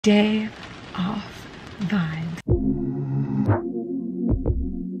day off vibes.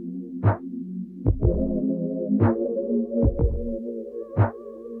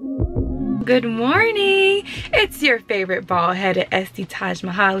 Good morning. It's your favorite bald-headed Esty Taj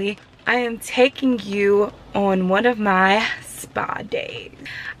Mahali. I am taking you on one of my spa days.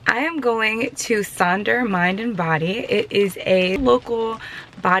 I am going to Sonder Mind and Body. It is a local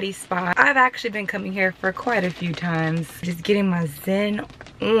body spa. I've actually been coming here for quite a few times, just getting my zen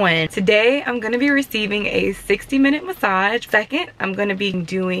on. Today I'm going to be receiving a 60-minute massage. Second, I'm going to be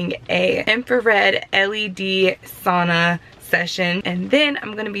doing a infrared LED sauna session, and then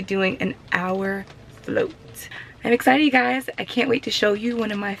I'm going to be doing an hour float. I'm excited, you guys. I can't wait to show you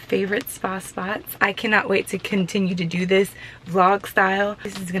one of my favorite spa spots. I cannot wait to continue to do this vlog style.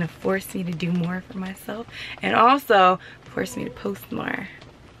 This is gonna force me to do more for myself and also force me to post more.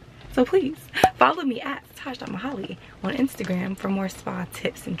 So please follow me at Taj.Mahali on Instagram for more spa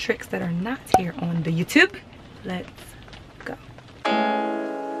tips and tricks that are not here on the YouTube. Let's go.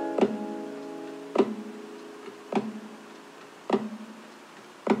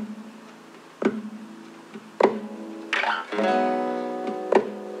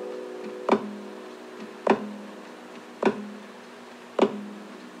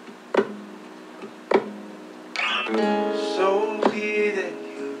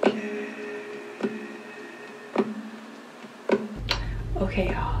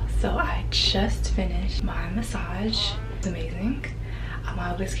 Okay, y'all, so I just finished my massage. It's amazing. I'm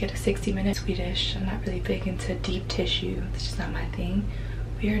always get a 60-minute Swedish. I'm not really big into deep tissue. It's just not my thing.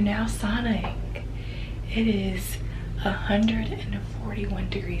 We are now saunaing. It is 141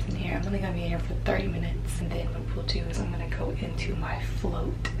 degrees in here. I'm only gonna be in here for 30 minutes, and then what we'll do is I'm gonna go into my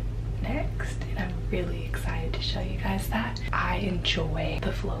float next, and I'm really excited to show you guys that. I enjoy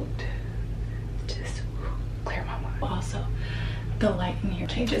the float. Just clear my mind. Also, the light in here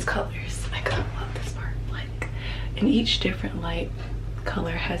changes colors. I kind of love this part. Like, and each different light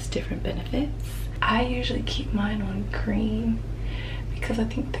color has different benefits. I usually keep mine on green because I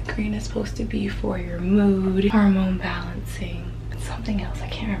think the green is supposed to be for your mood, hormone balancing, and something else I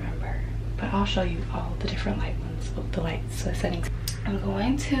can't remember. But I'll show you all the different light ones of the lights settings. I'm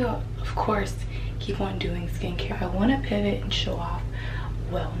going to, of course, keep on doing skincare. I want to pivot and show off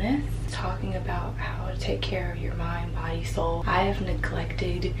wellness, talking about how to take care of your mind, body, soul. I have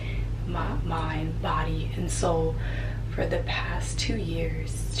neglected my mind, body, and soul for the past 2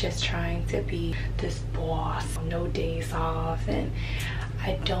 years, just trying to be this boss, no days off, and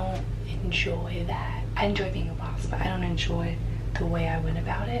I don't enjoy that. I enjoy being a boss, but I don't enjoy the way I went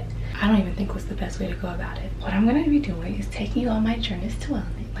about it. I don't even think was the best way to go about it. What I'm gonna be doing is taking you on my journey to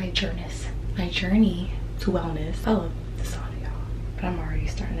wellness. My journey to wellness. I love the sauna, y'all, but I'm already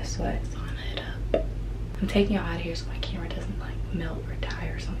starting to sweat. Sauna it up. I'm taking y'all out of here so my camera doesn't like melt or die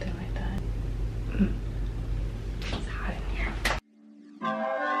or something like that. It's hot in here.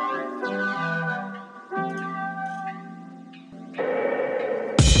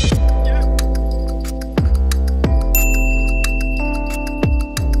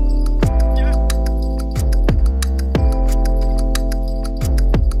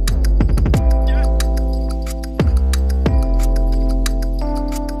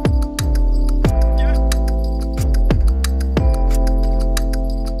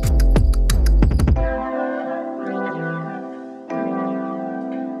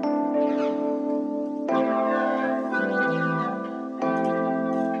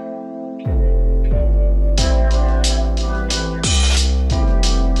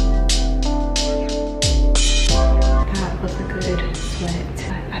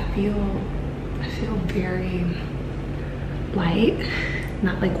 I feel very light,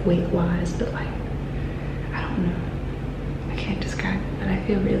 not like weight-wise, but like, I don't know. I can't describe it, but I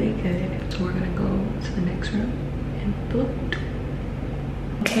feel really good. So we're gonna go to the next room and float.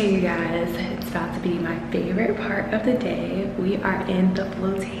 Okay, you guys, it's about to be my favorite part of the day. We are in the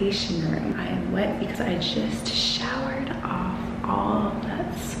flotation room. I am wet because I just showered off all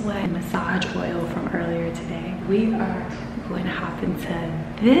that sweat and massage oil from earlier today. We are going to hop into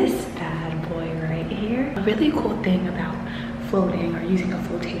this bad boy right here. A really cool thing about floating or using a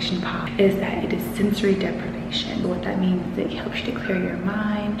flotation pop is that it is sensory deprivation. What that means is it helps you to clear your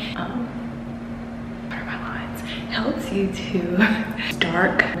mind. What are my lines? Helps you to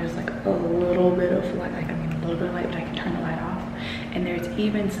dark. There's like a little bit of light, a little bit of light, but I can turn the light off. And there's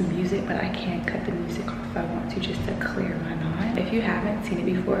even some music, but I can cut the music off if I want to, just to clear my mind. If you haven't seen it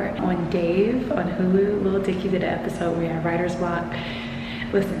before, on Dave on Hulu, Lil Dicky did an episode where we have writer's block.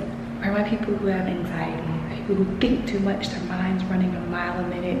 Listen, for my people who have anxiety, people who think too much, their mind's running a mile a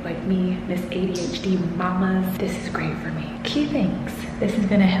minute, like me, Miss ADHD mamas, this is great for me. Key things This is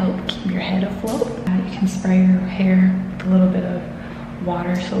gonna help keep your head afloat. You can spray your hair with a little bit of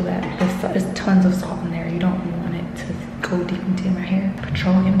water so that there's tons of salt in there. You don't want it to go deep into your hair.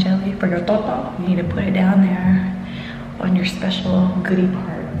 Petroleum jelly for your toto. You need to put it down there on your special goodie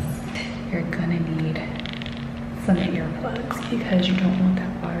parts. You're gonna need some earplugs because you don't want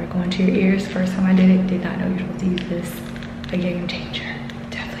that water going to your ears. First time I did not know you're supposed to use this. A game changer.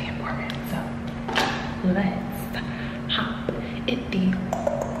 Definitely important. So let's hop in the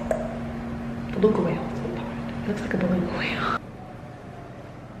beluga whale. It looks like a beluga whale.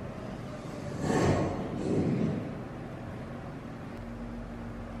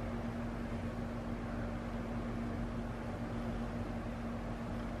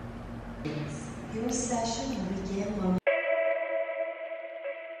 Your session will begin momentarily.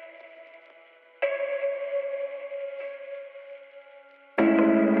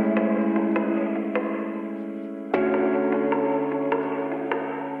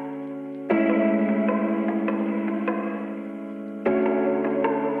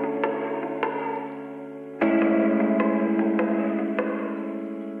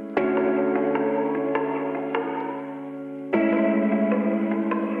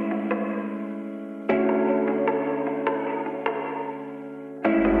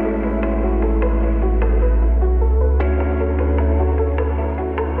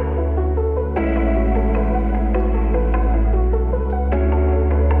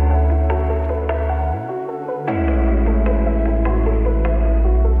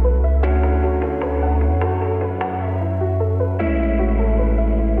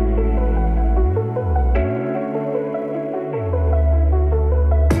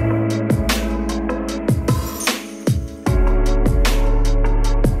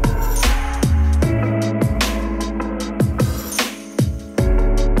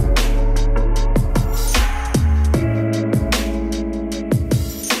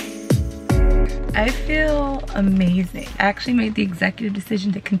 I feel amazing. I actually made the executive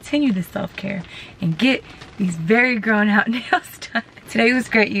decision to continue the self-care and get these very grown out nails done. Today was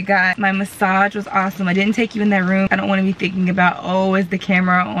great, you guys. My massage was awesome. I didn't take you in that room. I don't want to be thinking about, oh, is the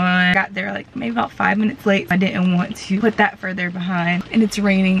camera on? I got there like maybe about 5 minutes late. I didn't want to put that further behind. And it's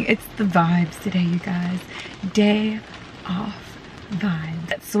raining. It's the vibes today, you guys. Day off vibes.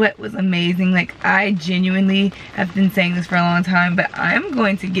 That sweat was amazing. Like, I genuinely have been saying this for a long time, but I'm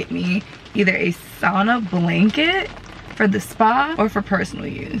going to get me either a sauna blanket for the spa or for personal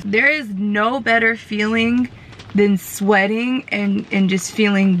use. There is no better feeling than sweating and just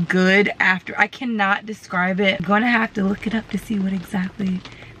feeling good after. I cannot describe it. I'm gonna have to look it up to see what exactly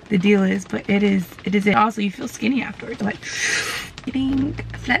the deal is, but it is. Also, you feel skinny afterwards, like getting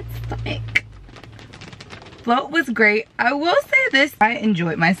a flat stomach. Float was great. I will say this, I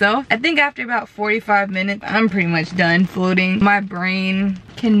enjoyed myself. I think after about 45 minutes, I'm pretty much done floating. My brain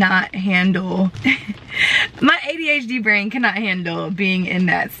cannot handle, my ADHD brain cannot handle being in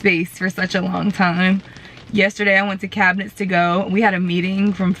that space for such a long time. Yesterday, I went to Cabinets to Go. We had a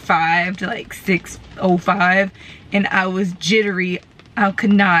meeting from 5 to like 6:05, and I was jittery. I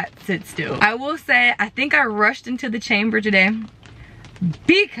could not sit still. I will say, I think I rushed into the chamber today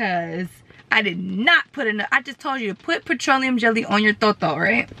because I did not put enough. I just told you to put petroleum jelly on your toto,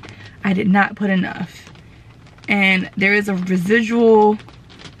 right? I did not put enough. And there is a residual,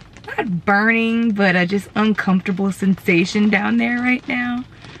 not burning, but a just uncomfortable sensation down there right now.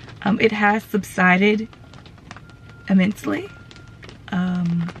 It has subsided immensely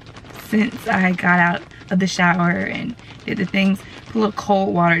since I got out of the shower and did the things. Put a little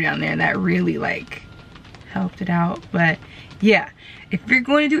cold water down there, and that really like helped it out. But yeah, if you're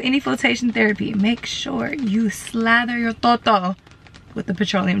going to do any flotation therapy, make sure you slather your toto with the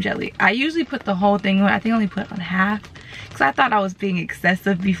petroleum jelly. I usually put the whole thing on. I think I only put on half because I thought I was being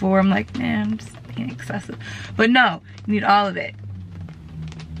excessive before. I'm like, man, I'm just being excessive. But no, you need all of it.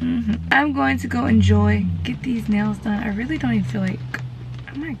 I'm going to go get these nails done. I really don't even feel like,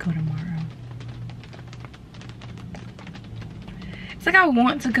 I might go tomorrow. It's like I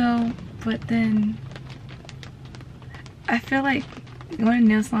want to go, but then I feel like going to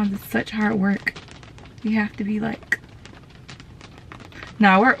nail salons is such hard work. You have to be like,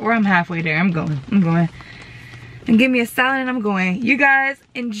 nah, I'm halfway there. I'm going. And give me a salad and I'm going. You guys,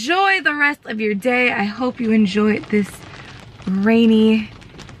 enjoy the rest of your day. I hope you enjoyed this rainy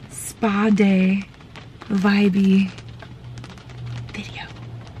spa day vibey video.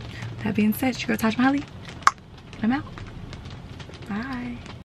 That being said, it's your girl Taj Mahali. I'm out.